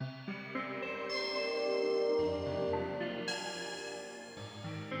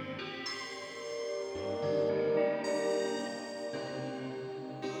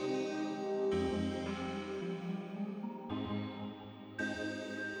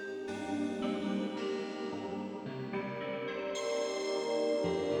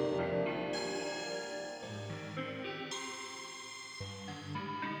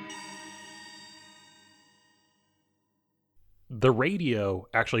the radio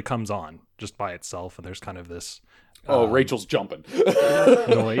actually comes on just by itself, and there's kind of this Rachel's jumping.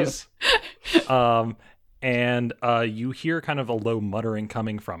 noise. And you hear kind of a low muttering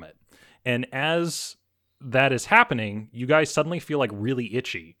coming from it. And as that is happening, you guys suddenly feel like really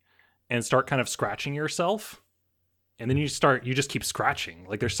itchy and start kind of scratching yourself. And then you just keep scratching.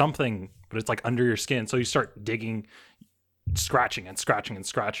 Like there's something, but it's like under your skin. So you start digging, scratching and scratching and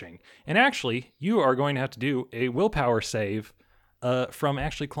scratching. And actually, you are going to have to do a willpower save from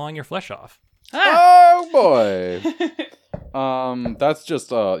actually clawing your flesh off. Oh boy. That's just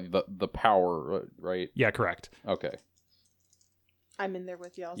the power, right? Yeah, correct. Okay. I'm in there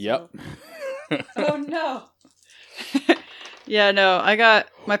with y'all. Yep. Oh no. Yeah, no, I got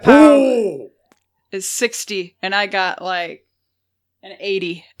my power is 60 and I got like an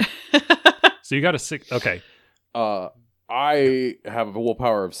 80. So you got a 6. Okay. I have a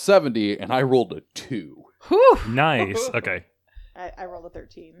willpower of 70 and I rolled a 2. Whew. Nice. Okay. I rolled a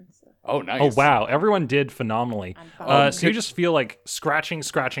 13. So. Oh, nice. Oh, wow. Everyone did phenomenally. I'm fine. So you just feel like scratching.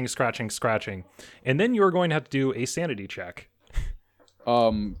 And then you're going to have to do a sanity check.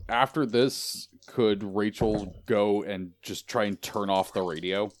 After this, could Rachel go and just try and turn off the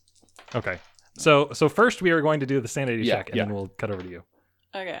radio? Okay. So first we are going to do the sanity check, and then we'll cut over to you.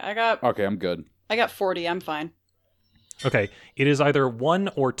 Okay, I'm good. I got 40. I'm fine. Okay. It is either 1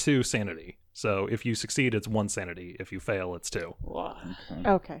 or 2 sanity. So if you succeed, it's 1 sanity. If you fail, it's 2. Wow.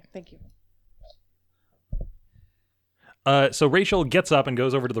 Okay, thank you. So Rachel gets up and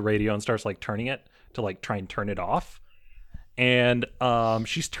goes over to the radio and starts like turning it to like try and turn it off. And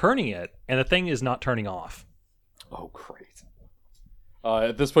she's turning it, and the thing is not turning off. Oh, great.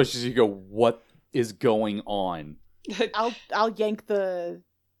 At this point, she's going to go, what is going on? I'll yank the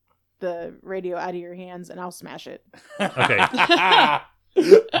radio out of your hands and I'll smash it. Okay.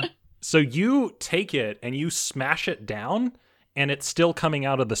 So you take it and you smash it down, and it's still coming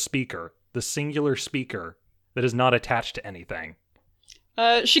out of the speaker, the singular speaker that is not attached to anything.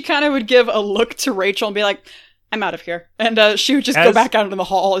 She kind of would give a look to Rachel and be like, I'm out of here. And she would just go back out into the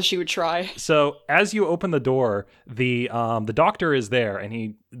hall as she would try. So as you open the door, the doctor is there,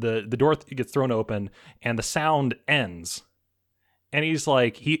 and the door gets thrown open, and the sound ends. And he's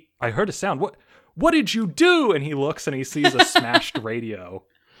like, I heard a sound. What did you do? And he looks and he sees a smashed radio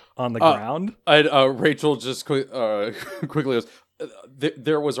on the ground. And Rachel just quickly goes,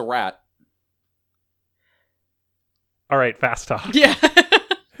 there was a rat. All right, fast talk. Yeah.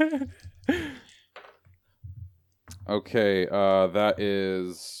 Okay, that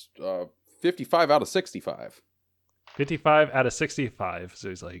is 55 out of 65. 55 out of 65. So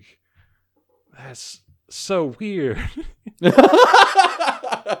he's like, that's so weird.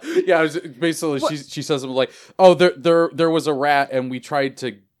 Yeah, basically she says something like, "Oh, there was a rat, and we tried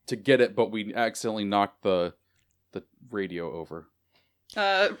to get it, but we accidentally knocked the radio over."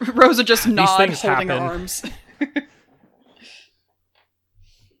 Rosa just nods, holding happen. her arms.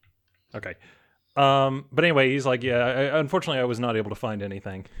 Okay. But anyway, he's like, yeah, unfortunately I was not able to find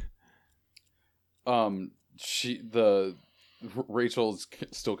anything. Rachel's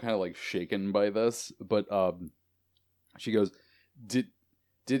still kind of like shaken by this, but she goes, did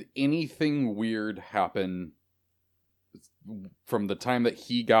anything weird happen from the time that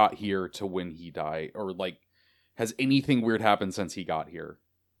he got here to when he died? Or like, has anything weird happened since he got here?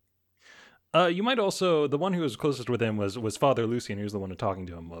 You might also, the one who was closest with him was Father Lucian, who's the one talking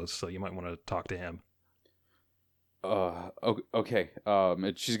to him most, so you might want to talk to him. Okay.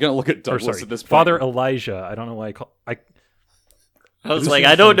 And she's gonna look at Douglas at this point. Father Elijah. I don't know why I was like,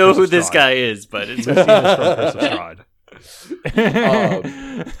 I don't know who this guy is, but it's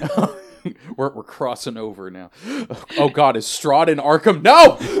we're crossing over now. Oh God, is Strahd in Arkham?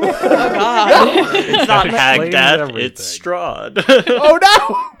 No! Oh God. It's not Hagdad, everything. it's Strahd. Oh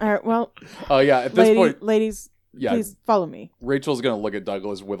no! All right, well. Yeah. At this point, ladies, yeah, please follow me. Rachel's gonna look at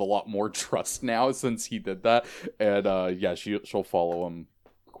Douglas with a lot more trust now since he did that, and she'll follow him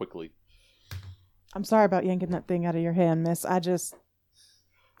quickly. I'm sorry about yanking that thing out of your hand, miss. I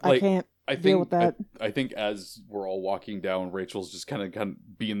can't deal with that. I think as we're all walking down, Rachel's just kind of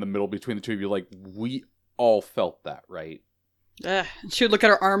be in the middle between the two of you. Like, we all felt that, right? She would look at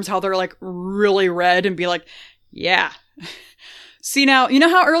her arms, how they're like really red, and be like, yeah. See, now, you know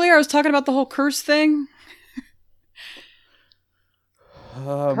how earlier I was talking about the whole curse thing?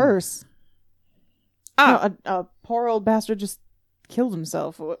 Curse? No, a poor old bastard just killed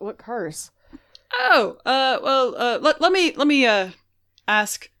himself. What curse? Oh, let me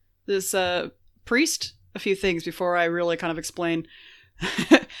ask this priest a few things before I really kind of explain.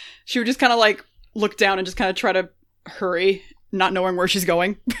 She would just kind of like look down and just kind of try to hurry, not knowing where she's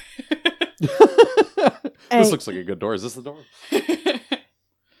going. This looks like a good door. Is this the door?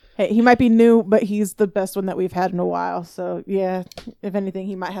 Hey, he might be new, but he's the best one that we've had in a while. So, yeah, if anything,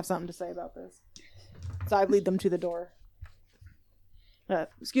 he might have something to say about this. So I lead them to the door.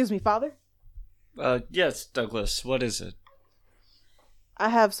 Excuse me, Father? Yes, Douglas, what is it? I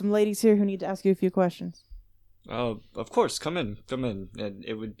have some ladies here who need to ask you a few questions. Of course, come in. And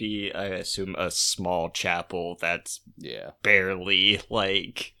it would be, I assume, a small chapel that's barely,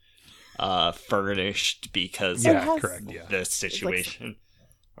 furnished because Yeah, correct, yeah. the situation.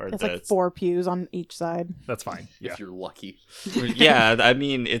 It's like 4 pews on each side. That's fine. If you're lucky. Yeah, I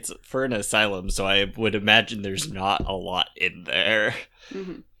mean, it's for an asylum, so I would imagine there's not a lot in there.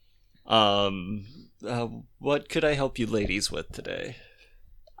 Mm-hmm. What could I help you ladies with today?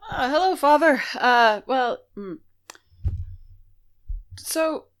 Hello, Father.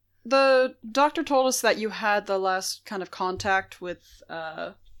 So the doctor told us that you had the last kind of contact with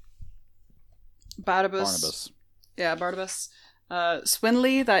Barnabas. Yeah, Barnabas.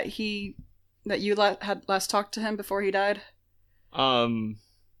 Swinley, that you had last talked to him before he died. I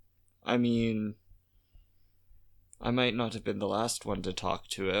mean, I might not have been the last one to talk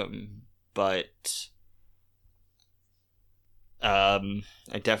to him, but I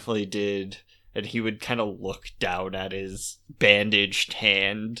definitely did. And he would kind of look down at his bandaged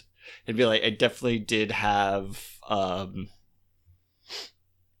hand and be like, I definitely did have an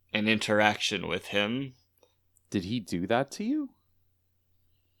interaction with him. Did he do that to you?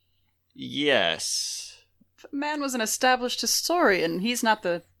 Yes. The man was an established historian. He's not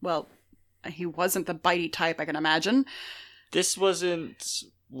he wasn't the bitey type, I can imagine. This wasn't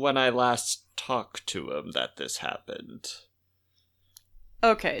when I last talked to him that this happened.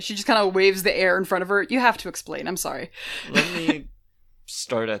 Okay, she just kind of waves the air in front of her. You have to explain, I'm sorry. Let me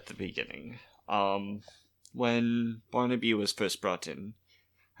start at the beginning. When Barnaby was first brought in,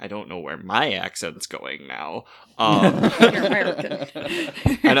 I don't know where my accent's going now. You're American.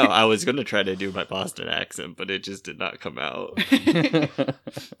 I know, I was going to try to do my Boston accent, but it just did not come out.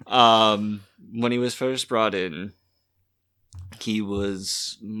 When he was first brought in, he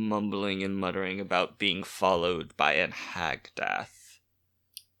was mumbling and muttering about being followed by an Hagdath.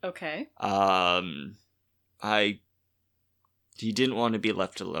 Okay. He didn't want to be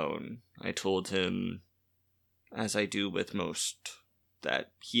left alone. I told him, as I do with most,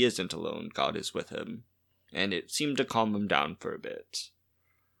 that he isn't alone, God is with him, and it seemed to calm him down for a bit.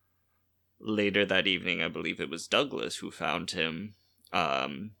 Later that evening, I believe it was Douglas who found him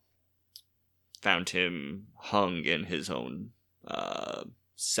hung in his own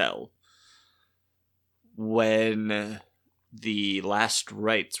cell. When the last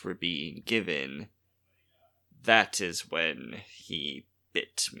rites were being given, that is when he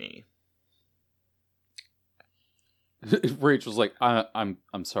bit me. Rachel's like, I'm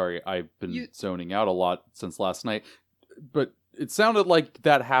sorry, I've been zoning out a lot since last night, but it sounded like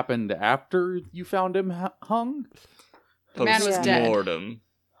that happened after you found him hung. The man was dead. Post-mortem.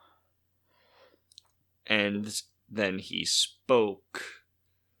 And then he spoke,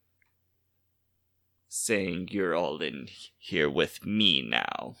 saying, "You're all in here with me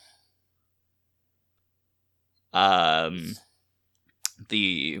now."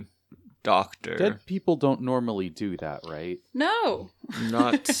 The doctor... Dead people don't normally do that, right? No.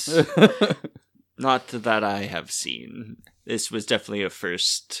 Not that I have seen. This was definitely a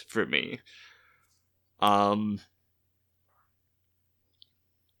first for me. But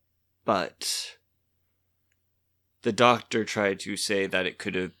the doctor tried to say that it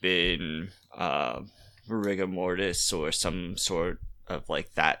could have been rigor mortis or some sort of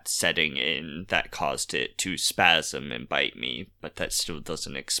that setting in that caused it to spasm and bite me, but that still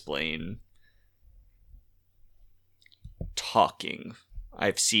doesn't explain talking.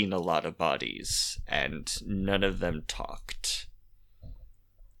 I've seen a lot of bodies, and none of them talked.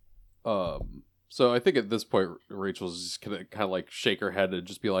 So I think at this point, Rachel's just gonna kind of shake her head and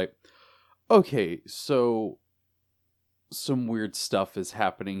just be like, okay, so some weird stuff is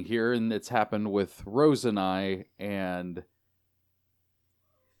happening here, and it's happened with Rose and and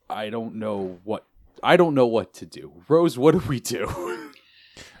I don't know what to do. Rose, what do we do?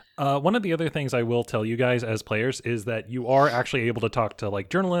 One of the other things I will tell you guys as players is that you are actually able to talk to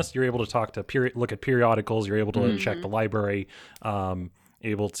journalists. You're able to talk to look at periodicals. You're able to check the library.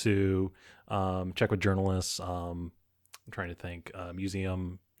 Able to check with journalists. I'm trying to think.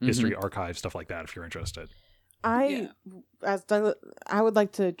 Museum, history, archive, stuff like that. If you're interested. I would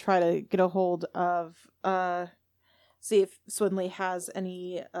like to try to get a hold of see if Swinley has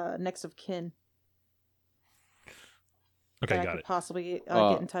any next of kin. Okay, that got I could it. possibly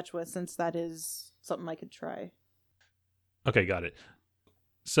get in touch with, since that is something I could try. Okay, got it.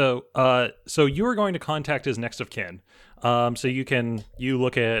 So you are going to contact his next of kin. So you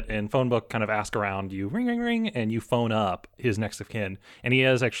look at and phone book, kind of ask around, you ring, ring, ring, and you phone up his next of kin. And he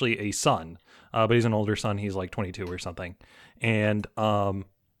has actually a son, but he's an older son. He's like 22 or something. And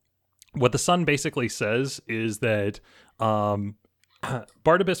what the son basically says is that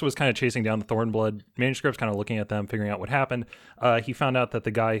Barnabas was kind of chasing down the Thornblood manuscripts, kind of looking at them, figuring out what happened. He found out that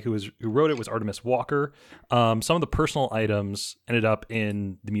the guy who wrote it was Artemis Walker. Some of the personal items ended up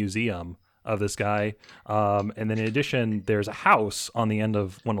in the museum of this guy. And then in addition, there's a house on the end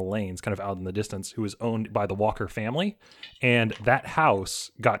of one of the lanes, kind of out in the distance, who was owned by the Walker family. And that house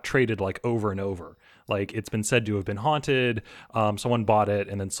got traded like over and over. Like, it's been said to have been haunted. Someone bought it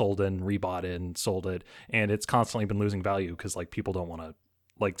and then sold it and rebought it and sold it. And it's constantly been losing value because, like, people don't want to,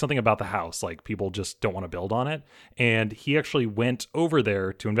 like, something about the house, like, people just don't want to build on it. And he actually went over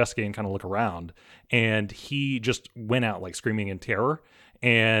there to investigate and kind of look around. And he just went out, like, screaming in terror.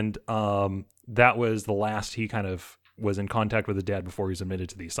 And that was the last he kind of was in contact with his dad before he was admitted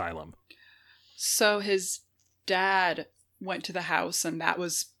to the asylum. So his dad went to the house, and that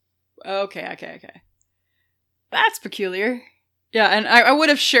was... Okay. That's peculiar. Yeah, and I would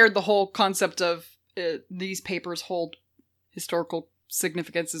have shared the whole concept of these papers hold historical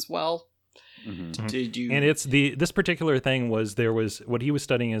significance as well. Mm-hmm. Did you? And it's this particular thing was what he was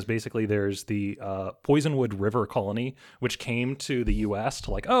studying is basically there's the Poisonwood River colony, which came to the U.S.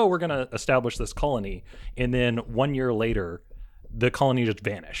 to like, oh, we're going to establish this colony. And then 1 year later, the colony just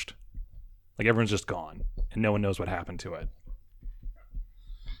vanished. Like, everyone's just gone and no one knows what happened to it.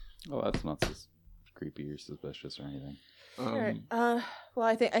 Oh, that's not creepy or suspicious or anything. All right. Well,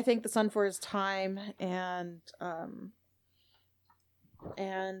 I think the son for his time, and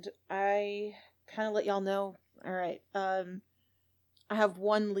I kind of let y'all know. All right. I have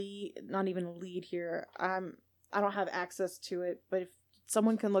one lead, not even a lead here. I don't have access to it, but if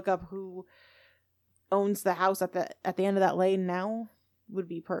someone can look up who owns the house at the end of that lane now, would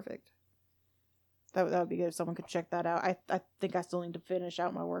be perfect. That would be good if someone could check that out. I think I still need to finish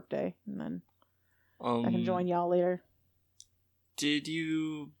out my workday, and then I can join y'all later. Did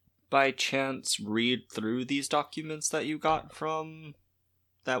you, by chance, read through these documents that you got from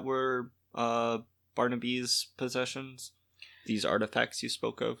that were Barnaby's possessions? These artifacts you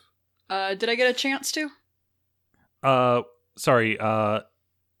spoke of? Did I get a chance to? Sorry.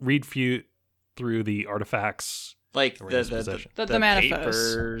 Read through the artifacts. Like the manifest.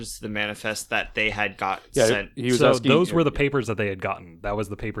 Papers, the manifest that they had got Yeah, sent. he was so asking, those were the papers that they had gotten. That was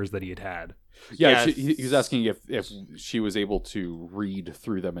the papers that he had. Yeah, he was asking if she was able to read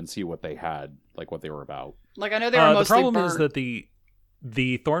through them and see what they had, like what they were about. Like, I know they were mostly the problem burnt. is that the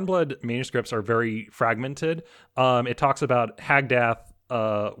Thornblood manuscripts are very fragmented. It talks about Hagdath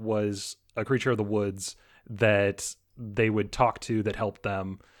was a creature of the woods that they would talk to that helped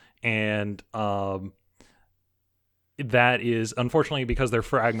them, and that is, unfortunately, because they're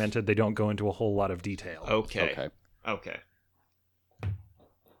fragmented, they don't go into a whole lot of detail. Okay.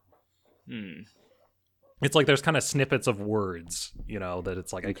 It's like there's kind of snippets of words, that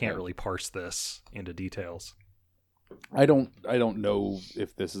it's like I can't really parse this into details. I don't know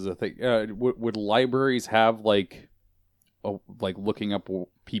if this is a thing. Would libraries have like looking up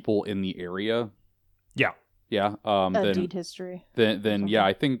people in the area? Yeah. Yeah. Then deed history. Then yeah,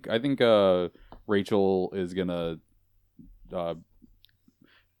 I think Rachel is gonna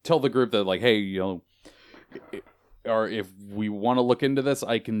tell the group that, like, hey, or if we want to look into this,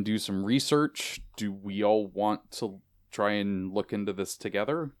 I can do some research. Do we all want to try and look into this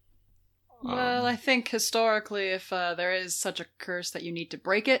together? Well, I think historically, if there is such a curse that you need to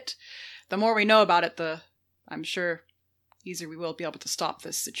break it, the more we know about it, I'm sure easier we will be able to stop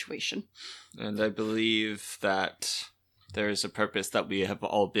this situation. And I believe that there is a purpose that we have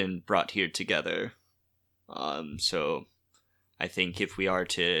all been brought here together. So I think if we are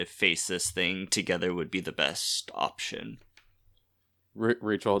to face this thing together would be the best option.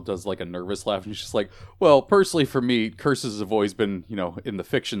 Rachel does like a nervous laugh, and she's just like, well, personally for me, curses have always been, in the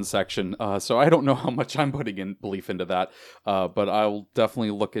fiction section, so I don't know how much I'm putting in belief into that, but I'll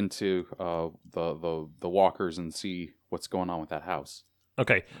definitely look into the walkers and see what's going on with that house.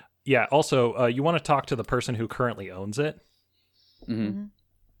 Okay. Yeah, also, you want to talk to the person who currently owns it.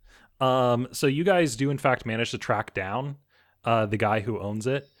 Mm-hmm. So you guys do, in fact, manage to track down the guy who owns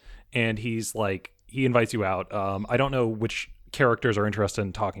it, and he invites you out. I don't know which characters are interested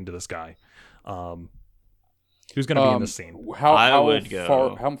in talking to this guy. Who's going to be in this scene? How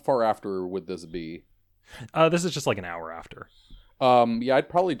far after would this be? This is just like an hour after. Yeah, I'd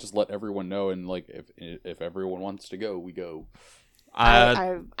probably just let everyone know, and like if everyone wants to go, we go.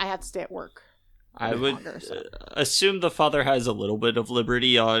 I have to stay at work. I would longer, so. assume the father has a little bit of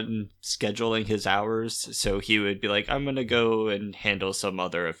liberty on scheduling his hours, so he would be like, I'm gonna go and handle some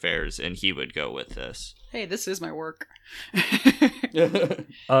other affairs, and he would go with this. Hey, this is my work.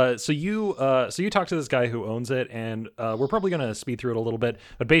 So you talk to this guy who owns it, and we're probably gonna speed through it a little bit.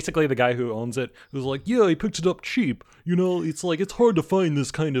 But basically, the guy who owns it was like, "Yeah, he picked it up cheap. You know, it's like it's hard to find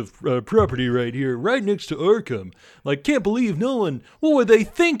this kind of property right here, right next to Arkham. Like, can't believe no one. What were they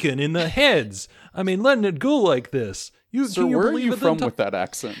thinking in the heads? I mean, letting it go like this. Sir, where are you from with that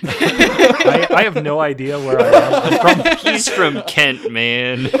accent? I have no idea where I am. I'm from. He's from Kent,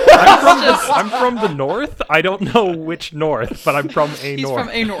 man. I'm from the north. I don't know which north, but I'm from a He's north. from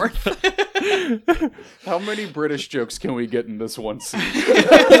a north. How many British jokes can we get in this one scene?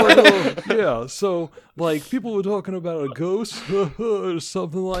 Yeah, so like people were talking about a ghost or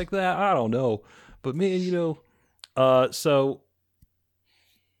something like that. I don't know, but man, you know,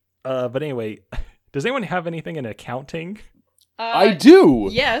 but anyway, does anyone have anything in accounting? I do.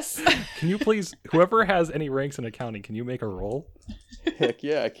 Yes. Can you please, whoever has any ranks in accounting, can you make a roll? Heck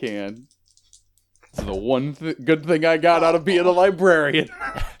yeah, I can. It's the one good thing I got out of being a librarian.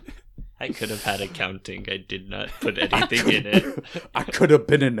 I could have had accounting. I did not put anything in it. I could have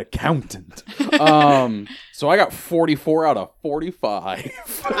been an accountant. So I got 44 out of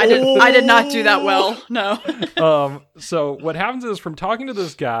 45. I did not do that well. No. So what happens is, from talking to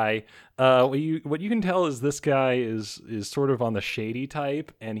this guy, what you can tell is this guy is sort of on the shady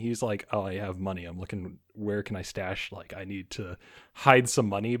type, and he's like, oh, I have money. I'm looking, where can I stash? Like, I need to hide some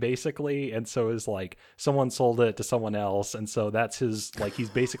money, basically. And so is like, someone sold it to someone else, and so that's his, like, he's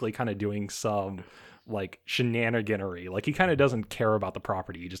basically kind of doing some like shenaniganery. Like, he kind of doesn't care about the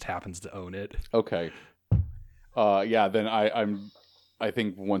property. He just happens to own it. Okay. Yeah, then I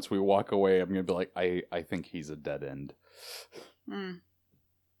think once we walk away, I'm gonna be like, I think he's a dead end.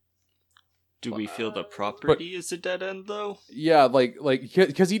 Do we feel the property is a dead end, though? Yeah, like,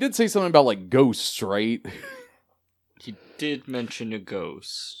 because he did say something about, like, ghosts, right? He did mention a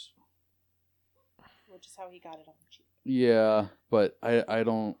ghost. Which is how he got it on the cheap. Yeah, but I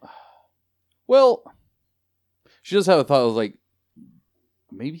don't... Well, she does have a thought of, like,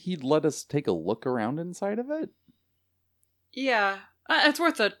 maybe he'd let us take a look around inside of it? Yeah. It's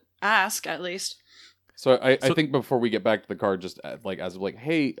worth a ask, at least. So I think before we get back to the car, just like,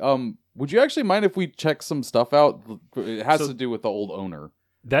 hey, would you actually mind if we check some stuff out? It has to do with the old owner.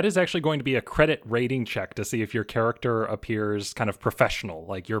 That is actually going to be a credit rating check to see if your character appears kind of professional,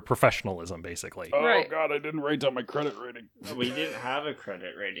 like your professionalism, basically. Oh, Right. God, I didn't write down my credit rating. We didn't have a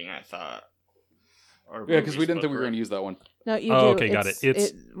credit rating, I thought. Or Yeah, because we didn't think we were going to use that one. No, you Oh, do. okay, got it.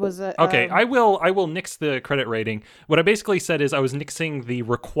 It was a... Okay, I will nix the credit rating. What I basically said is I was nixing the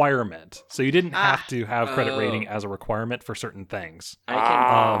requirement. So you didn't have to have credit rating as a requirement for certain things. I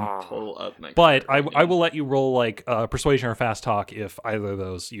can pull up my... But I credit will let you roll like persuasion or fast talk if either of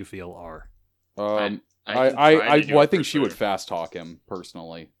those you feel are. I think she would fast talk him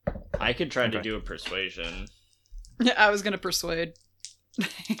personally. I could try to do a persuasion. Yeah, I was gonna persuade.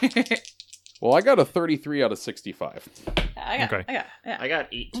 Well, I got a 33 out of 65. I got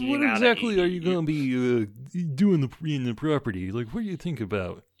 18 What out exactly of 80. are you going to be doing in the property? Like, what do you think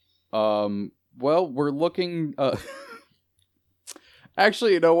about? Well, we're looking.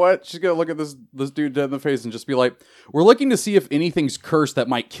 Actually, you know what? She's gonna look at this dude dead in the face and just be like, "We're looking to see if anything's cursed that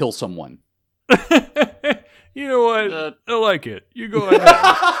might kill someone." You know what? I like it. You go ahead.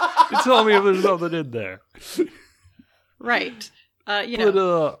 You tell me if there's something in there. Right. But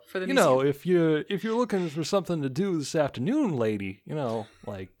for the you know, if you're looking for something to do this afternoon, lady, you know,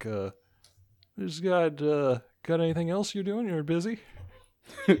 like there's got anything else you're doing? You're busy.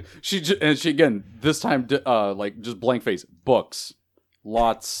 she again this time like just blank face. Books,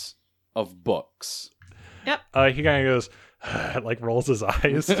 lots of books. Yep. He kind of goes, like rolls his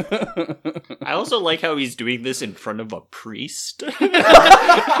eyes. I also like how he's doing this in front of a priest.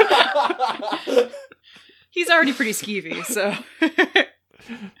 He's already pretty skeevy, so.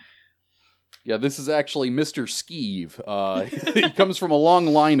 Yeah, this is actually Mr. Skeeve. He comes from a long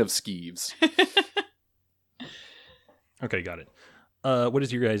line of Skeeves. Okay, got it. What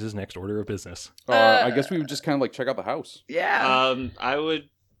is your guys' next order of business? I guess we would just kind of like check out the house. Yeah. I would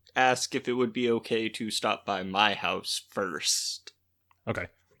ask if it would be okay to stop by my house first. Okay.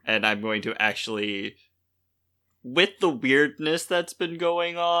 And I'm going to actually, with the weirdness that's been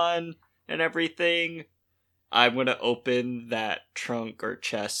going on and everything, I'm going to open that trunk or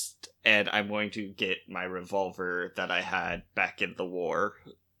chest and I'm going to get my revolver that I had back in the war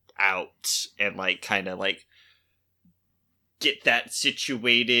out and like kind of like get that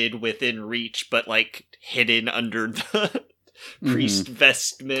situated within reach but like hidden under the priest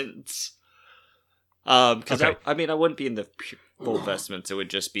vestments. Because Okay. I wouldn't be in the full vestments. It would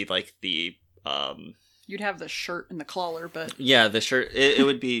just be like the You'd have the shirt and the collar, but yeah, the shirt. It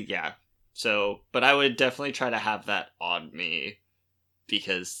would be yeah. So, but I would definitely try to have that on me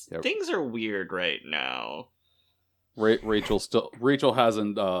because Yep. things are weird right now. Rachel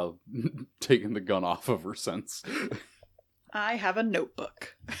hasn't taken the gun off of her since. I have a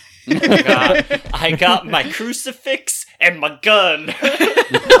notebook. I got my crucifix and my gun.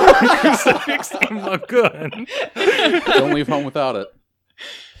 Crucifix and my gun. Don't leave home without it.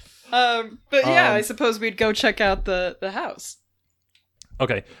 But yeah, I suppose we'd go check out the house.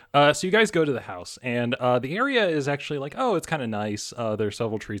 Okay, so you guys go to the house, and the area is actually like, oh, it's kind of nice. There's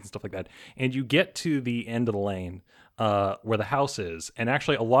several trees and stuff like that. And you get to the end of the lane where the house is, and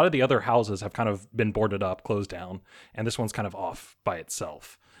actually a lot of the other houses have kind of been boarded up, closed down, and this one's kind of off by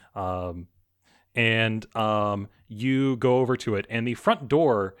itself. And you go over to it, and the front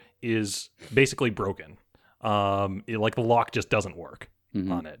door is basically broken. Like the lock just doesn't work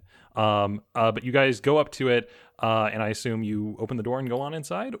on it. But you guys go up to it, and I assume you open the door and go on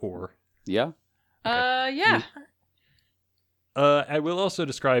inside, or Yeah. Yeah. I will also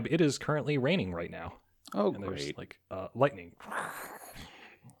describe it is currently raining right now, Oh, and there's great. like lightning.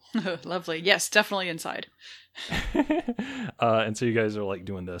 Lovely. Yes, definitely inside. And so you guys are like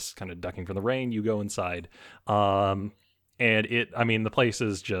doing this, kind of ducking from the rain. You go inside, and the place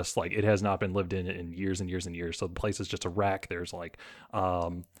is just like it has not been lived in years and years and years. So the place is just a wreck. There's like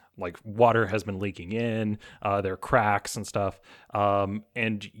water has been leaking in. There are cracks and stuff.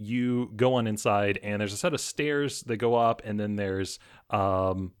 And you go on inside, and there's a set of stairs that go up, and then there's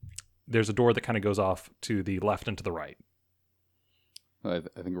a door that kind of goes off to the left and to the right. I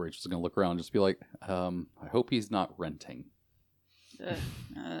think Rachel's gonna look around and just be like, I hope he's not renting. Did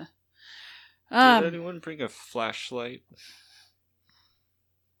Um, anyone bring a flashlight?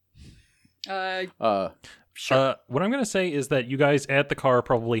 Sure. What I'm going to say is that you guys at the car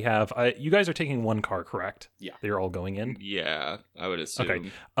probably have. You guys are taking one car, correct? Yeah. They're all going in. Yeah, I would assume.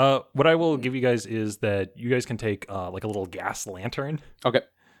 Okay. What I will give you guys is that you guys can take like a little gas lantern. Okay.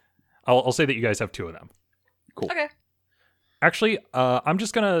 I'll say that you guys have two of them. Cool. Okay. Actually, I'm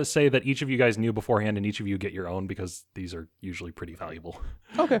just going to say that each of you guys knew beforehand, and each of you get your own because these are usually pretty valuable.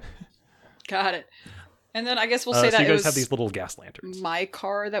 Okay. Got it. And then I guess we'll say so that you it guys was have these little gas lanterns. my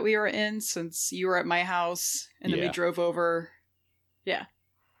car that we were in since you were at my house, and then we Yeah. drove over. Yeah.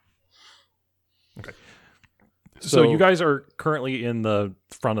 So you guys are currently in the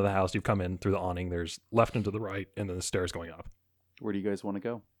front of the house. You've come in through the awning. There's left and to the right, and then the stairs going up. Where do you guys want to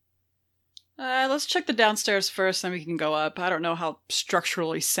go? Let's check the downstairs first, then we can go up. I don't know how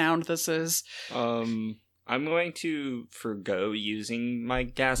structurally sound this is. I'm going to forgo using my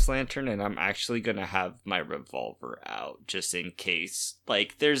gas lantern, and I'm actually going to have my revolver out just in case.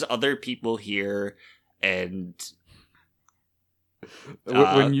 Like, there's other people here, and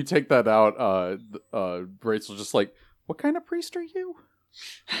When you take that out, Rachel's just like, what kind of priest are you?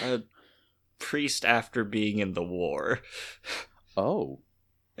 a priest after being in the war. Oh.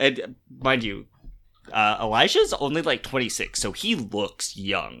 And mind you, Elijah's only like 26, so he looks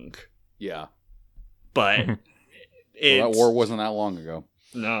young. Yeah. But Well, it's, that war wasn't that long ago.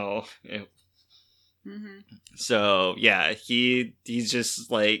 no. Mm-hmm. So yeah, he's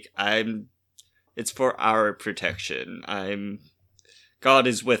just like, it's for our protection. God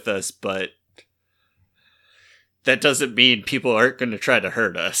is with us, but that doesn't mean people aren't going to try to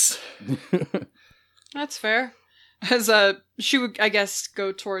hurt us. That's fair. As she would, I guess,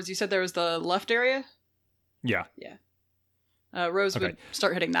 go towards. You said there was the left area. Yeah. Rose Okay. would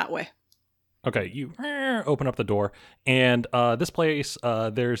start heading that way. Okay, you open up the door, and this place,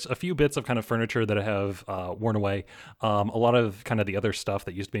 there's a few bits of kind of furniture that have worn away. A lot of kind of the other stuff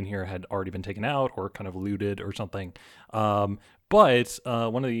that used to be in here had already been taken out or kind of looted or something. But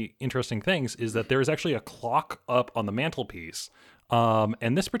one of the interesting things is that there is actually a clock up on the mantelpiece,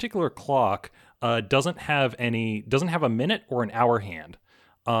 and this particular clock doesn't have a minute or an hour hand.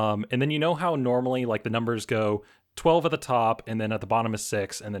 And then you know how normally like the numbers go 12 at the top, and then at the bottom is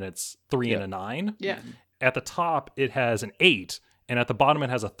 6, and then it's 3 and a 9. Yeah. At the top, it has an 8, and at the bottom, it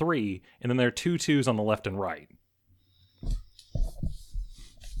has a 3, and then there are 2 2s on the left and right.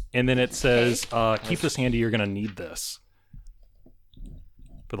 And then it says, keep this handy, you're going to need this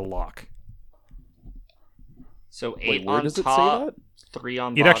for the lock. So Wait, 8 where on does it top, say 3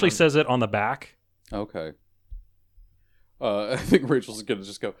 on It bottom. actually says it on the back. that? Okay. I think Rachel's gonna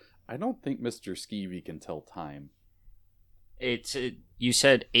just go, I don't think Mr. Skeevy can tell time. It's you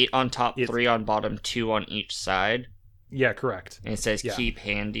said 8 on top, It's- 3 on bottom, 2 on each side. Yeah, correct. And it says Yeah. keep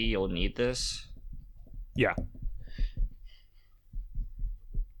handy, you'll need this. Yeah.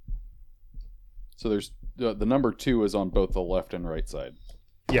 So there's the number 2 is on both the left and right side.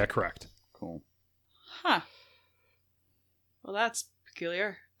 Yeah, correct. Cool. Huh. Well, that's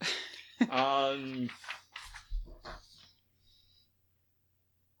peculiar.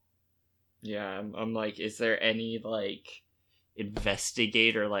 Yeah, I'm like, is there any like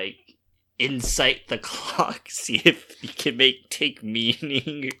investigate or like insight the clock, see if you can take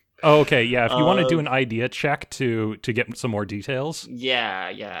meaning? Oh, okay, yeah. If you want to do an idea check to get some more details.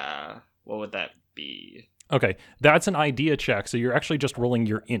 Yeah. What would that be? Okay, that's an idea check. So you're actually just rolling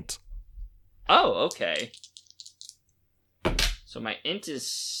your int. Oh, okay. So my int is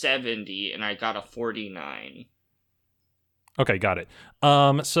 70, and I got a 49. Okay, got it.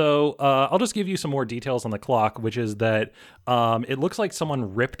 So I'll just give you some more details on the clock, which is that it looks like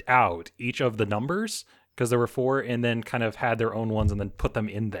someone ripped out each of the numbers because there were 4, and then kind of had their own ones and then put them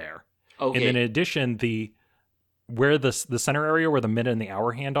in there. Okay. And then in addition, where the center area where the minute and the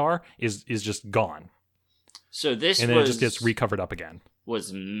hour hand are is just gone. So this and then it just gets recovered up again.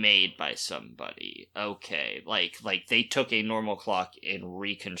 Was made by somebody. Okay, like they took a normal clock and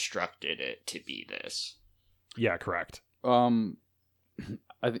reconstructed it to be this. Yeah, correct. I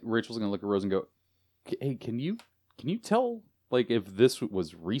think Rachel's gonna look at Rose and go, "Hey, can you tell like if this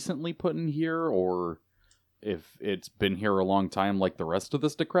was recently put in here or if it's been here a long time, like the rest of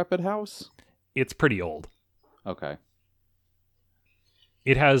this decrepit house?" It's pretty old. Okay.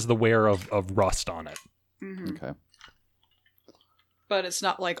 It has the wear of rust on it. Mm-hmm. Okay. But it's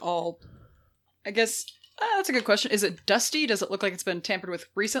not like all. I guess that's a good question. Is it dusty? Does it look like it's been tampered with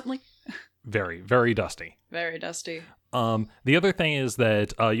recently? Very, very dusty. Very dusty. The other thing is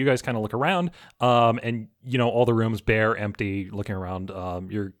that you guys kind of look around, and all the rooms bare, empty. Looking around,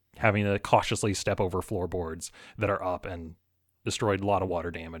 you're having to cautiously step over floorboards that are up and destroyed. A lot of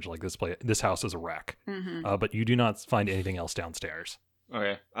water damage. Like this house is a wreck. Mm-hmm. But you do not find anything else downstairs.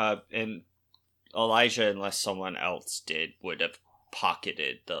 Okay. And Elijah, unless someone else did, would have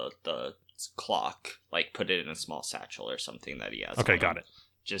pocketed the clock, like put it in a small satchel or something that he has. Okay, on got him. it.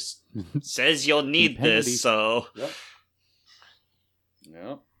 Just says you'll need Keep handy. this, so.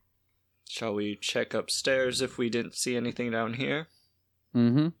 Yep. Shall we check upstairs if we didn't see anything down here?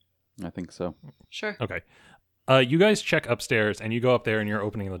 Mm-hmm. I think so. Sure. Okay. You guys check upstairs and you go up there and you're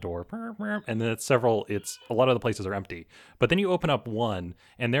opening the door, and then it's a lot of the places are empty. But then you open up one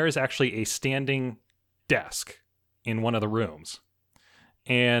and there is actually a standing desk in one of the rooms.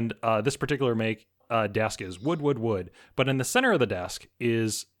 And this particular desk is wood. But in the center of the desk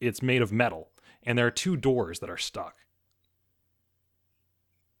it's made of metal, and there are 2 doors that are stuck.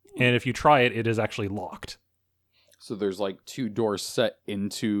 And if you try it, it is actually locked. So there's like 2 doors set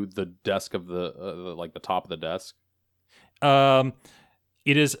into the desk of the like the top of the desk.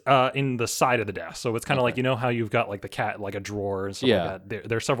 It is in the side of the desk, so it's kind of like how you've got like the cat, like a drawer and stuff like that.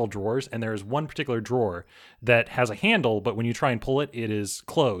 There are several drawers, and there's one particular drawer that has a handle, but when you try and pull it, it is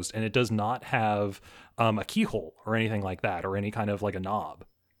closed, and it does not have a keyhole or anything like that, or any kind of like a knob.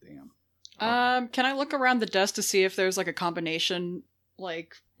 Damn. Can I look around the desk to see if there's like a combination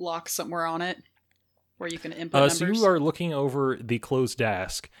like lock somewhere on it where you can input numbers? So you are looking over the closed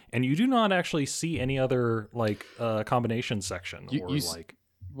desk, and you do not actually see any other like combination section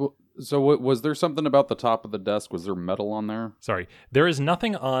So was there something about the top of the desk? Was there metal on there? Sorry, there is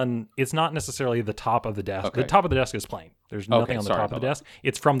nothing on. It's not necessarily the top of the desk. Okay. The top of the desk is plain. There's nothing on the sorry top of the about desk.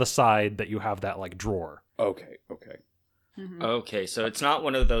 It's from the side that you have that like drawer. Okay. Mhm. Okay, so it's not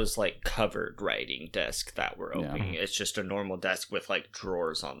one of those like covered writing desks that we're Yeah. opening. It's just a normal desk with like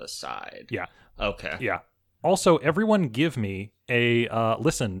drawers on the side. Yeah. Okay. Yeah. Also, everyone give me a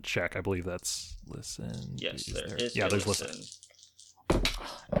listen check. I believe that's listen. Yes, Is there is. Yeah, your there's listen. listen.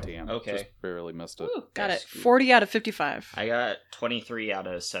 Damn. Okay. Just barely missed it. Ooh, got it. Yes. 40 out of 55. I got 23 out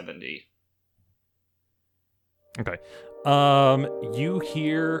of 70. Okay. You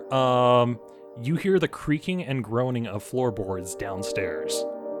hear the creaking and groaning of floorboards downstairs.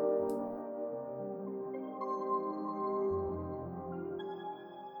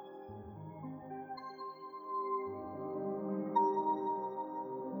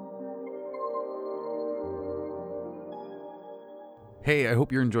 Hey, I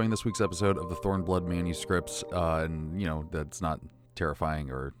hope you're enjoying this week's episode of the Thornblood Manuscripts, and, that's not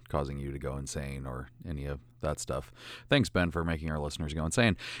terrifying or causing you to go insane or any of that stuff. Thanks, Ben, for making our listeners go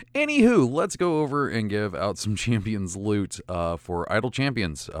insane. Anywho, let's go over and give out some Champions loot for Idle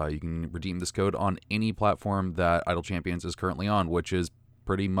Champions. You can redeem this code on any platform that Idle Champions is currently on, which is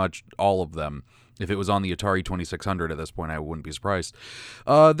pretty much all of them. If it was on the Atari 2600 at this point, I wouldn't be surprised.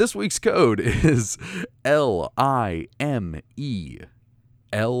 This week's code is LIMELOANURUS.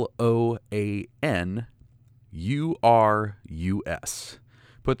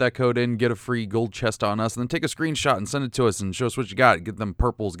 put that code in, get a free gold chest on us, and then take a screenshot and send it to us and show us what you got. Get them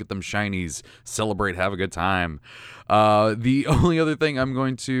purples, get them shinies, celebrate, have a good time. The only other thing I'm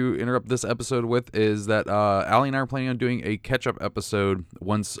going to interrupt this episode with is that Allie and I are planning on doing a catch-up episode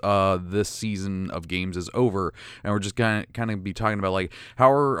once this season of games is over, and we're just kind of be talking about like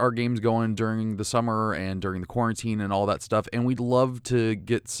how are our games going during the summer and during the quarantine and all that stuff, and we'd love to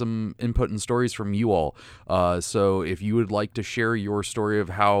get some input and stories from you all. So if you would like to share your story of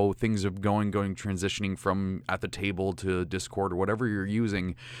how things are going transitioning from at the table to Discord or whatever you're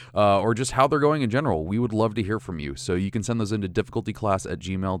using, or just how they're going in general, we would love to hear from you. So you can send those into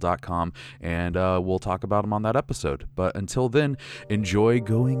difficultyclass@gmail.com, and we'll talk about them on that episode. But until then, enjoy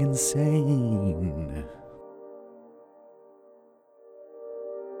going insane.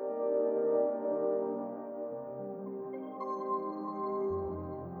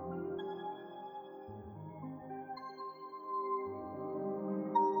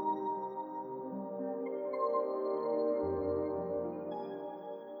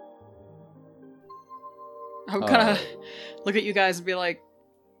 I would kind of look at you guys and be like,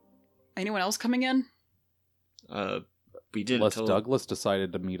 anyone else coming in? We didn't Unless tell Douglas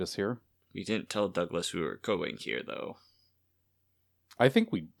decided to meet us here. We didn't tell Douglas we were going here, though. I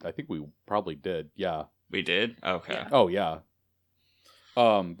think we probably did. Yeah. We did? Okay. Yeah. Oh yeah.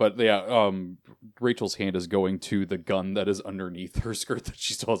 But yeah, Rachel's hand is going to the gun that is underneath her skirt that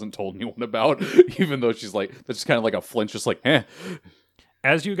she still hasn't told anyone about, even though she's like, that's just kind of like a flinch, just like, eh.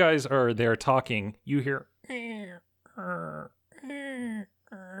 As you guys are there talking, you hear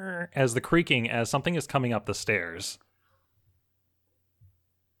as the creaking as something is coming up the stairs.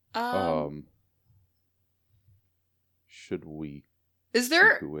 Should we Is see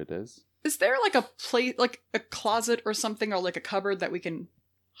there who it is? like a place, like a closet or something, or like a cupboard that we can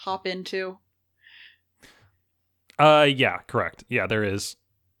hop into? Yeah, correct. Yeah, there is.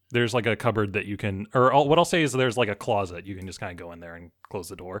 There's like a cupboard that you can, or what I'll say is there's like a closet. You can just kind of go in there and close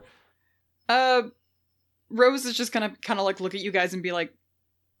the door. Rose is just gonna kind of like look at you guys and be like,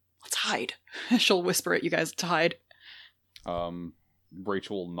 "Let's hide." She'll whisper at you guys to hide.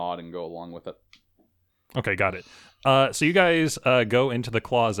 Rachel will nod and go along with it. Okay, got it. So you guys go into the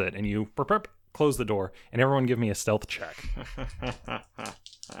closet and you close the door, and everyone give me a stealth check.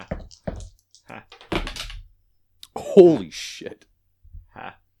 Holy shit.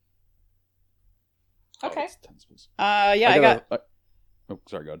 Okay. it's 10 space. Yeah, I got oh,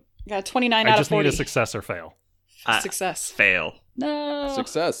 sorry, go ahead. 29 I out of just 40. need a success or fail. Success. Fail. No.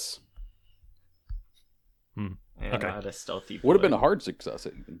 Success. And Okay. not a stealthy Would have been boy. a hard success,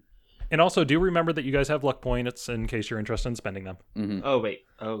 even. And also, do remember that you guys have luck points in case you're interested in spending them. Mm-hmm. Oh, wait.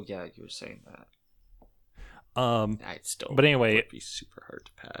 Oh, yeah, you were saying that. I'd still. But anyway, would be super hard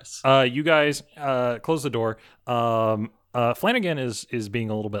to pass. you guys close the door. Flanagan is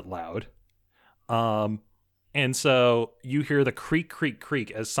being a little bit loud. And so you hear the creak, creak,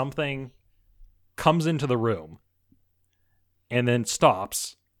 creak as something comes into the room and then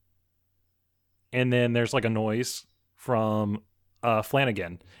stops. And then there's like a noise from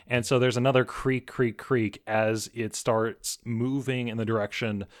Flanagan. And so there's another creak, creak, creak as it starts moving in the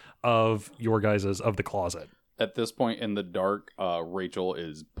direction of your guys's, of the closet. At this point in the dark, Rachel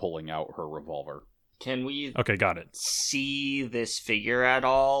is pulling out her revolver. Can we Okay, got it. see this figure at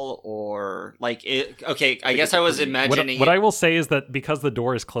all? Or, like, it? Okay, I guess I was imagining. What I will say is that because the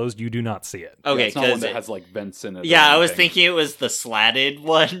door is closed, you do not see it. Okay, it's not one because that has like vents in it. or yeah, I was anything. thinking it was the slatted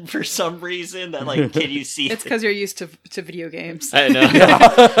one for some reason. That like, can you see? It's because you're used to video games. I know.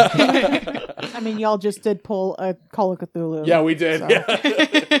 I mean, y'all just did pull a Call of Cthulhu. Yeah, we did. So.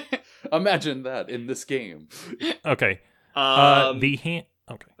 Yeah. Imagine that in this game. Okay. Um, The hand.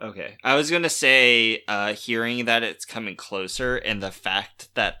 Okay. Okay. I was going to say, hearing that it's coming closer and the fact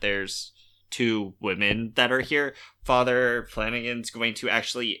that there's two women that are here, Father Flanagan's going to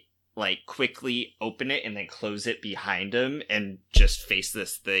actually, like, quickly open it and then close it behind him and just face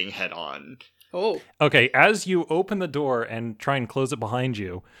this thing head on. Oh. Okay, as you open the door and try and close it behind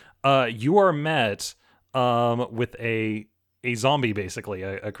you, you are met with a zombie, basically,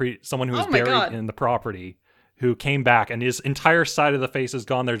 someone who is Oh my buried God. in the property, who came back, and his entire side of the face is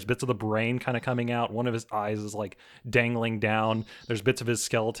gone. There's bits of the brain kind of coming out. One of his eyes is like dangling down. There's bits of his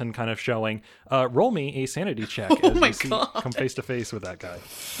skeleton kind of showing. Roll me a sanity check as my you see, God. come face to face with that guy.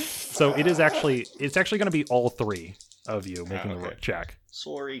 So it's actually going to be all three of you making the okay. check.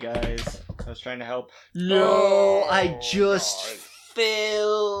 Sorry, guys. I was trying to help. No, I just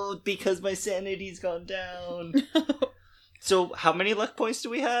failed because my sanity's gone down. So, how many luck points do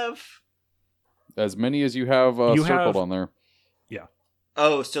we have? As many as you have You circled have- on there.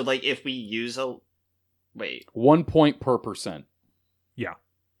 Oh, so like if we use a... Wait. 1 point per %. Yeah.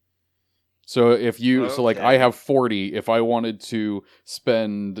 So if you, so like Okay. I have 40, if I wanted to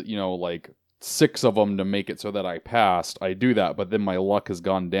spend, you know, like 6 of them to make it so that I passed, I do that, but then my luck has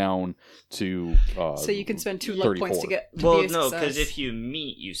gone down to So you can spend 2 luck points 34. to get to Well, be a no, success. because if you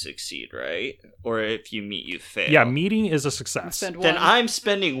meet, you succeed, right? Or if you meet, you fail. Yeah, meeting is a You success. spend Then one. I'm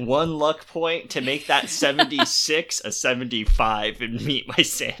spending 1 luck point to make that 76 a 75 and meet my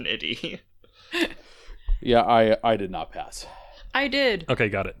sanity. Yeah, I did not pass. I did. Okay,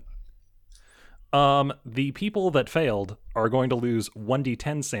 got it. The people that failed are going to lose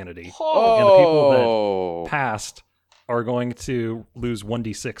 1d10 sanity. Oh, And the people that Oh, passed are going to lose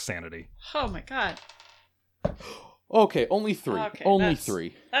 1d6 sanity. oh my god. okay, only 3. Okay, only that's-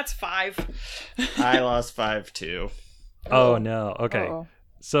 3. That's 5. I lost 5 too. Oh no. Okay. Uh-oh.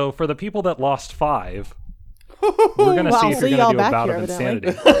 So for the people that lost 5, we're going to Wow, see if see you're y'all going to do a back bout here, of evidently.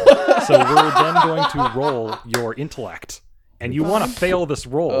 insanity. So we're then going to roll your intellect. And you want to fail this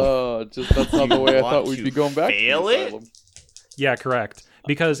roll. Just that's not the way I want thought we'd to be going back. fail to the it? asylum. Yeah, correct.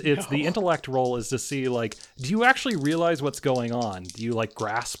 Because it's the intellect roll is to see, like, do you actually realize what's going on? Do you, like,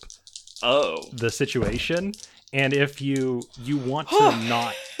 grasp Oh. the situation? And if you want to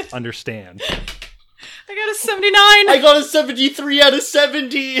not understand. I got a 79. I got a 73 out of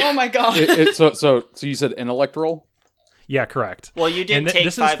 70! Oh my god. So you said intellect roll? Yeah, correct. Well, you didn't And take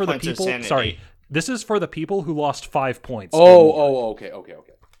this 5 is for the points people. of sanity. Sorry, this is for the people who lost 5 points. or more. Okay.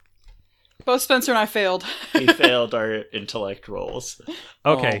 Both Spencer and I failed. We failed our intellect rolls.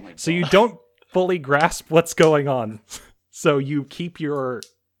 Okay, Oh my so you don't fully grasp what's going on. So you keep your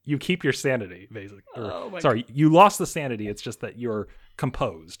sanity, basically. Oh my Sorry, you lost the sanity. It's just that you're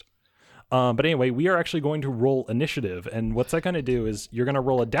composed. But anyway, we are actually going to roll initiative, and what's that going to do is you're going to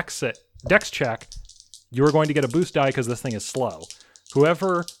roll a dex check. You're going to get a boost die because this thing is slow.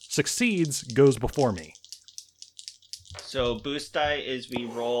 Whoever succeeds goes before me. So boost die is we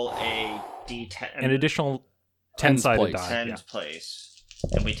roll a d10. An additional Tens 10-sided place. die. 10 Yeah. place.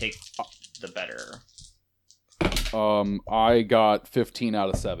 And we take the better. I got 15 out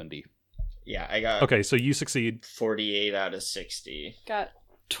of 70. Yeah, I got Okay, so you succeed. 48 out of 60. Got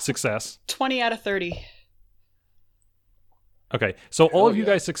Success. 20 out of 30. Okay, so all Hell of you yeah.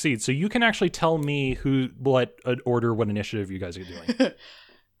 guys succeed. So you can actually tell me what initiative you guys are doing.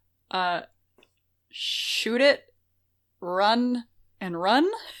 Shoot it, run, and run.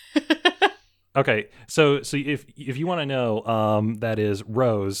 Okay, so if you want to know, that is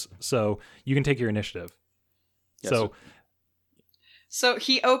Rose. So you can take your initiative. Yes, So So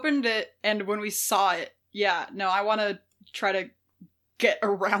he opened it, and when we saw it, I want to try to get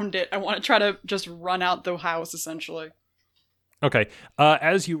around it. I want to try to just run out the house, essentially. okay,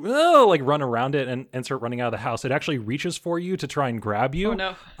 as you run around it and start running out of the house, it actually reaches for you to try and grab you. Oh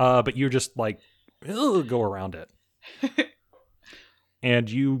no. But you just go around it, and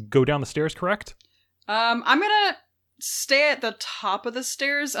you go down the stairs. Correct? I'm gonna stay at the top of the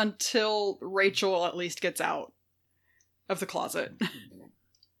stairs until Rachel at least gets out of the closet.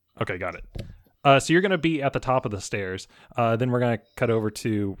 Okay, got it. So you're gonna be at the top of the stairs. Then we're gonna cut over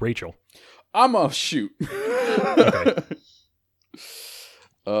to Rachel. I'm a shoot. Okay.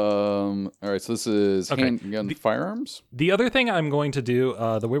 All right, so this is Okay. handgun firearms. The other thing I'm going to do,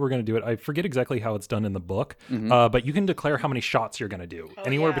 the way we're going to do it, I forget exactly how it's done in the book, Mhm. but you can declare how many shots you're going to do.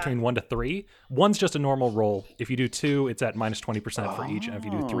 Anywhere yeah. between 1 to 3. 1's just a normal roll. If you do 2, it's at minus 20% for each, and if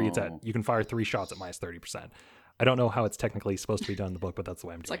you do 3, you can fire 3 shots at minus 30%. I don't know how it's technically supposed to be done in the book, but that's the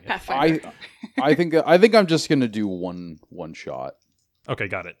way I'm It's doing like it. Pathfinder. I think I'm just gonna do one shot. Okay,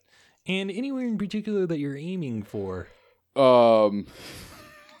 got it. And anywhere in particular that you're aiming for?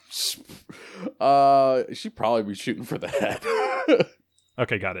 She'd probably be shooting for the head.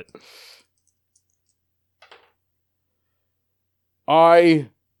 Okay, got it. I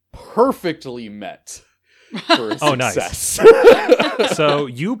perfectly met for a Oh, nice. success. So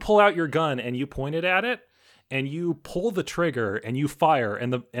you pull out your gun and you point it at it, and you pull the trigger and you fire,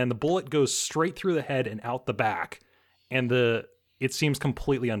 and the bullet goes straight through the head and out the back, and it seems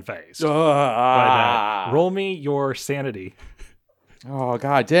completely unfazed by that. Roll me your sanity. Oh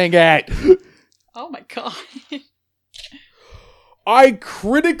god, dang it! Oh my god. I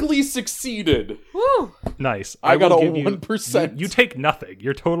critically succeeded. Woo! Nice. I got will a give you- 1%. You take nothing.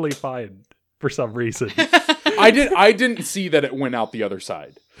 You're totally fine for some reason. I didn't see that it went out the other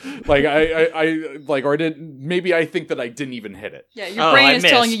side. Like I like, or maybe I think that I didn't even hit it. Yeah, your brain is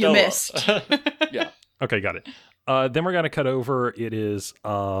telling you missed. Yeah. Okay, got it. Then we're gonna cut over. It is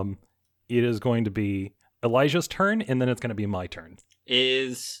going to be Elijah's turn, and then it's gonna be my turn.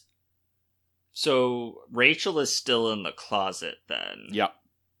 So Rachel is still in the closet then. Yeah.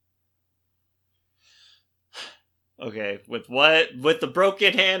 Okay, with what? With the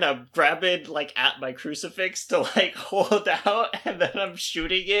broken hand, I'm grabbing, like, at my crucifix to, like, hold out, and then I'm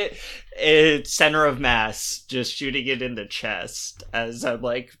shooting it in center of mass, just shooting it in the chest, as I'm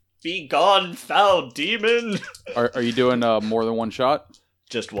like, be gone, foul demon! Are you doing more than one shot?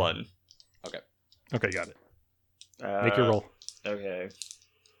 Just one. Okay, got it. Make your roll. Okay.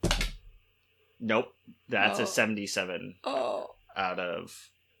 Nope. That's Oh. a 77 Oh. out of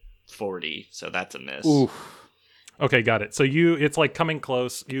 40, so that's a miss. Oof. Okay, got it. So it's like coming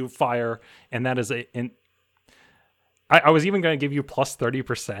close. You fire, and that is I was even going to give you plus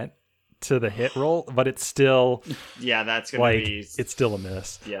 30% to the hit roll, but it's still Yeah, that's gonna like be... it's still a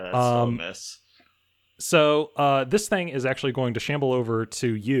miss. Yeah, that's still a miss. So this thing is actually going to shamble over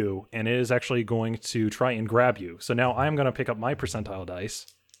to you, and it is actually going to try and grab you. So now I'm going to pick up my percentile dice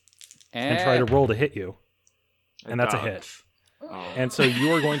and try to roll to hit you, and that's a hit. Oh. And so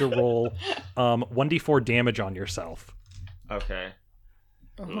you are going to roll 1d4 damage on yourself. Okay.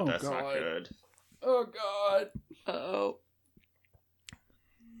 Ooh, that's not God. good. Oh god. Oh.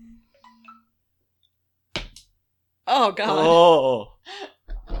 Oh god. Oh!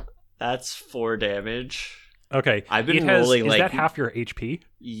 That's 4 damage. Okay. I've been it has, rolling, is like- that half your HP?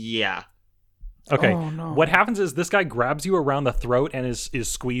 Yeah. Okay. Oh, no. What happens is this guy grabs you around the throat and is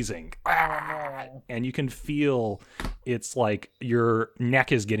squeezing. And you can feel it's like your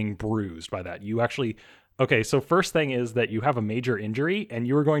neck is getting bruised by that. You actually Okay, so first thing is that you have a major injury and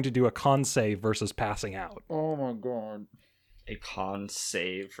you are going to do a con save versus passing out. Oh my god. A con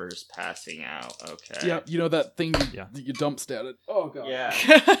save versus passing out. Okay. Yeah, you know that thing Yeah. you dump statted. Oh god. Yeah.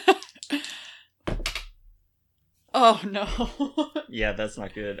 Oh no. Yeah, that's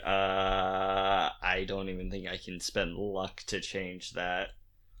not good. I don't even think I can spend luck to change that.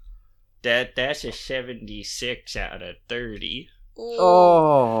 That's a 76 out of 30.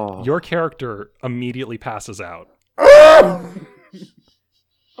 Oh. Your character immediately passes out. Oh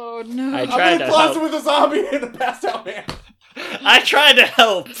no. I tried to help. with a zombie and a passed out man. I tried to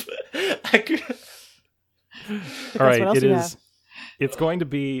help. All right, what else it you is. It's going to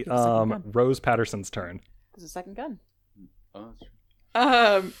be Get a second gun. Rose Patterson's turn. There's a second gun. Oh,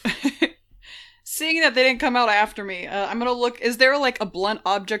 that's true. Seeing that they didn't come out after me, I'm gonna look. Is there like a blunt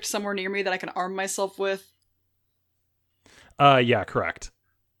object somewhere near me that I can arm myself with? Yeah, correct.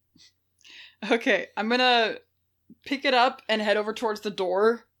 Okay, I'm gonna pick it up and head over towards the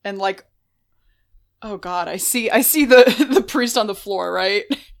door and like, oh god, I see the the priest on the floor, right?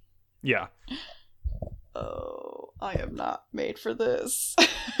 Yeah. Oh, I am not made for this.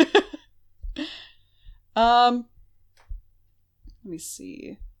 Let me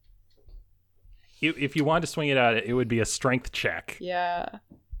see. If you wanted to swing it at it, it would be a strength check. Yeah.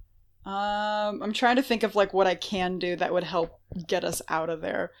 I'm trying to think of like what I can do that would help get us out of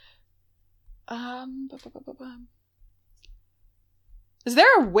there. Is there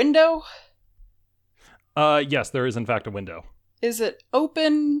a window? Yes, there is in fact a window. Is it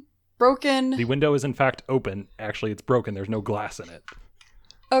open? Broken? The window is in fact open. Actually, it's broken. There's no glass in it.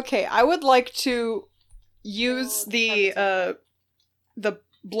 Okay, I would like to use the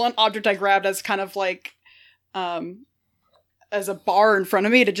blunt object I grabbed as kind of like as a bar in front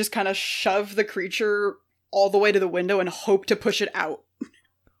of me to just kind of shove the creature all the way to the window and hope to push it out.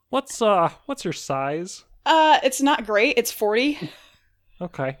 What's your size? It's not great. It's 40.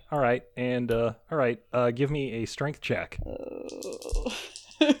 Okay, all right, and all right. Give me a strength check.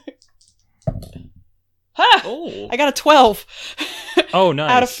 Ha! Oh. I got a 12 Oh,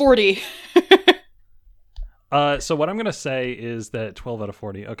 nice. out of 40. So what I'm gonna say is that 12 out of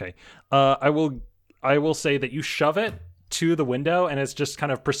 40. Okay. I will say that you shove it to the window and it's just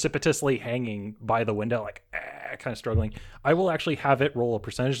kind of precipitously hanging by the window, like kind of struggling. I will actually have it roll a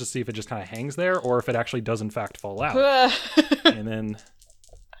percentage to see if it just kind of hangs there or if it actually does in fact fall out. And then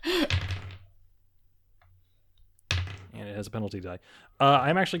and it has a penalty die.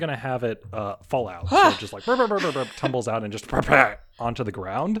 I'm actually gonna have it fall out. So it just like tumbles out and just onto the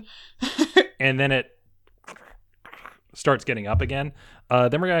ground. And then it starts getting up again.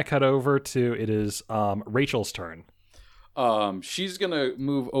 Then we're gonna cut over to it is Rachel's turn. She's gonna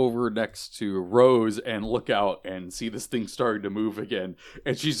move over next to Rose and look out and see this thing starting to move again,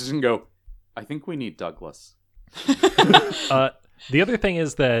 and she's just gonna go, I think we need Douglas. The other thing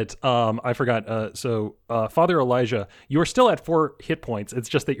is that I forgot. So Father Elijah, you're still at 4 hit points. It's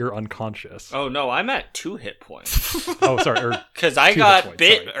just that you're unconscious. Oh no, I'm at 2 hit points. Oh, sorry. Because I 2 hit got points,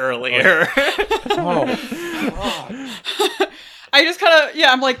 bit sorry. earlier. I just kind of,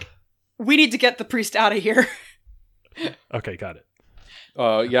 I'm like, we need to get the priest out of here. Okay, got it.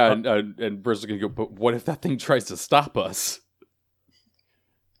 Yeah, and Brist's gonna go, but what if that thing tries to stop us?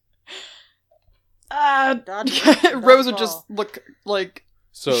 Dodge- Rose would dodgeball. just look like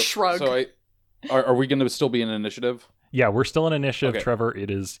So Shrug. So are we going to still be in initiative? Yeah, we're still in initiative, Okay. Trevor.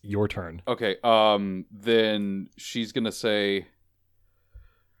 It is your turn. Okay. Then she's gonna say.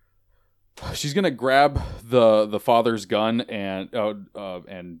 She's gonna grab the father's gun and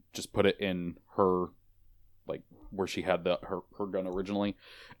just put it in her, like where she had her gun originally,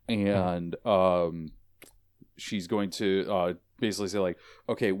 and she's going to basically say like,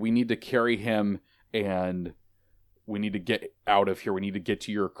 okay, we need to carry him and we need to get out of here. We need to get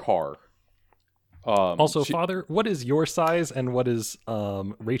to your car. Also, she- Father, what is your size and what is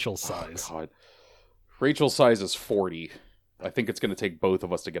Rachel's size? Oh, God. Rachel's size is 40. I think it's going to take both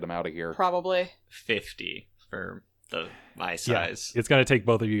of us to get him out of here. probably. 50 for my Yeah, size. it's going to take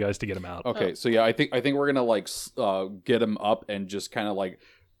both of you guys to get him out. Okay, so yeah, I think we're gonna like get him up and just kind of like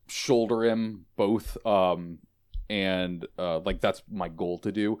shoulder him both, and like that's my goal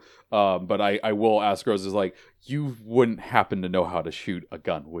to do. But I will ask Rose, is like, you wouldn't happen to know how to shoot a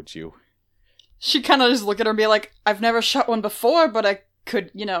gun, would you? She kind of just look at her and be like, I've never shot one before, but I could,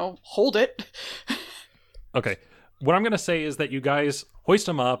 hold it. Okay. What I'm going to say is that you guys hoist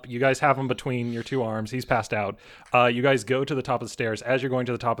him up. You guys have him between your two arms. He's passed out. You guys go to the top of the stairs. As you're going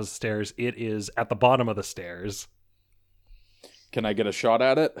to the top of the stairs, it is at the bottom of the stairs. Can I get a shot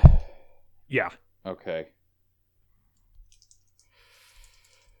at it? Yeah. Okay.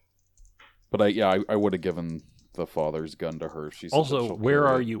 But I would have given the father's gun to her. She said that Also, she'll where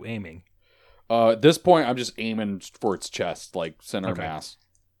carry are it. you aiming? At this point, I'm just aiming for its chest, like center Okay. mass.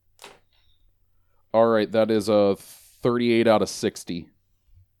 All right, that is a 38 out of 60.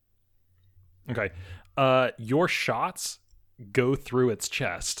 Okay. Your shots go through its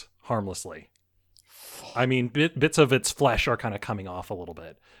chest harmlessly. I mean, bits of its flesh are kind of coming off a little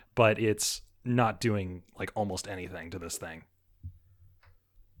bit, but it's not doing like almost anything to this thing.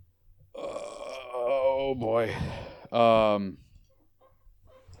 Oh boy. And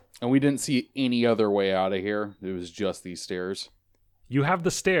we didn't see any other way out of here. It was just these stairs. You have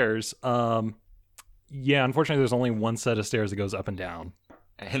the stairs. Yeah, unfortunately, there's only one set of stairs that goes up and down.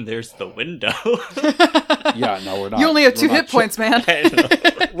 And there's the window. Yeah, no, we're not. You only have we're 2 not hit points, man. I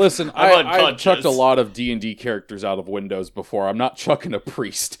know. Listen, I'm I've unconscious. chucked a lot of D&D characters out of windows before. I'm not chucking a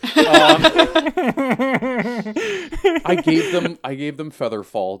priest. I gave them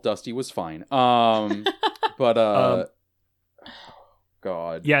Featherfall. Dusty was fine.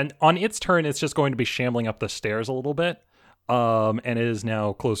 God. Yeah, and on its turn, it's just going to be shambling up the stairs a little bit, and it is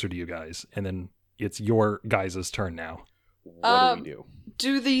now closer to you guys. And then it's your guys' turn now. What do we do?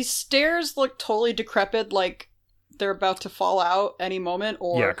 Do the stairs look totally decrepit, like they're about to fall out any moment?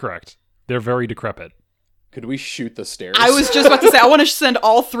 Or Yeah, correct. They're very decrepit. Could we shoot the stairs? I was just about to say, I want to send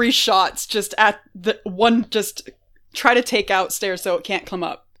all 3 shots just at the one, just try to take out stairs so it can't come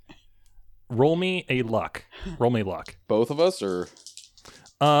up. Roll me a luck. Roll me luck. Both of us, or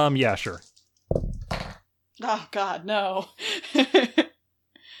Yeah, sure. Oh, God, no.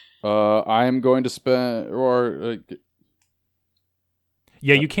 I am going to spend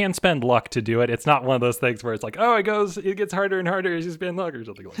Yeah, you can spend luck to do it. It's not one of those things where it's like, oh, it gets harder and harder as you spend luck or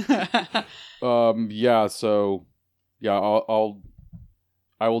something like that. yeah. So yeah,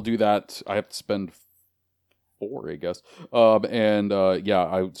 I will do that. I have to spend 4, I guess. I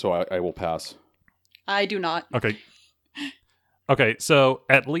will pass. I do not. Okay, so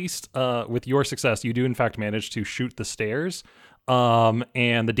at least with your success, you do in fact manage to shoot the stairs.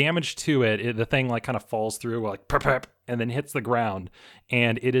 And the damage to it, the thing like kind of falls through like pep, pep, and then hits the ground,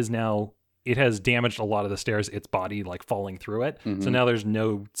 and it has damaged a lot of the stairs, its body like falling through it. Mhm. So now there's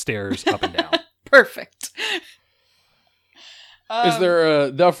no stairs up and down. Perfect. Is there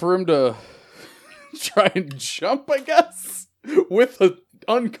enough room to try and jump, I guess, with an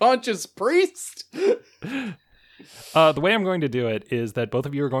unconscious priest? The way I'm going to do it is that both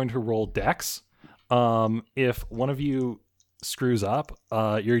of you are going to roll dex. If one of you screws up,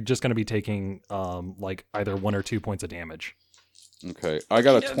 you're just going to be taking like either 1 or 2 points of damage. Okay, I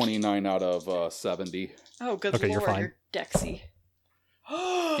got a Okey-dokey. 29 out of 70. Oh, good Okay, lord, you're fine. you're Dexy.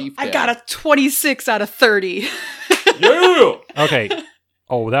 Thief I dad. got a 26 out of 30. Yeah! Okay.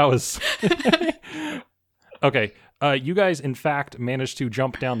 Oh, that was okay. You guys, in fact, managed to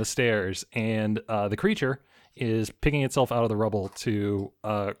jump down the stairs, and the creature is picking itself out of the rubble to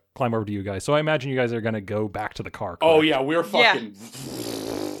climb over to you guys. So I imagine you guys are going to go back to the car. Oh correct? yeah, we're fucking.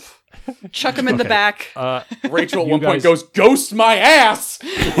 Chuck him in the Okay. back. Rachel at You one point guys- goes, "Ghost my ass."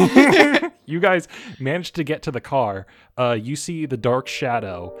 You guys managed to get to the car. You see the dark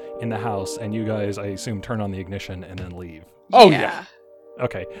shadow in the house, and you guys, I assume, turn on the ignition and then leave. Oh yeah.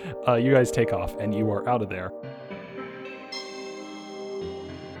 Okay. You guys take off, and you are out of there.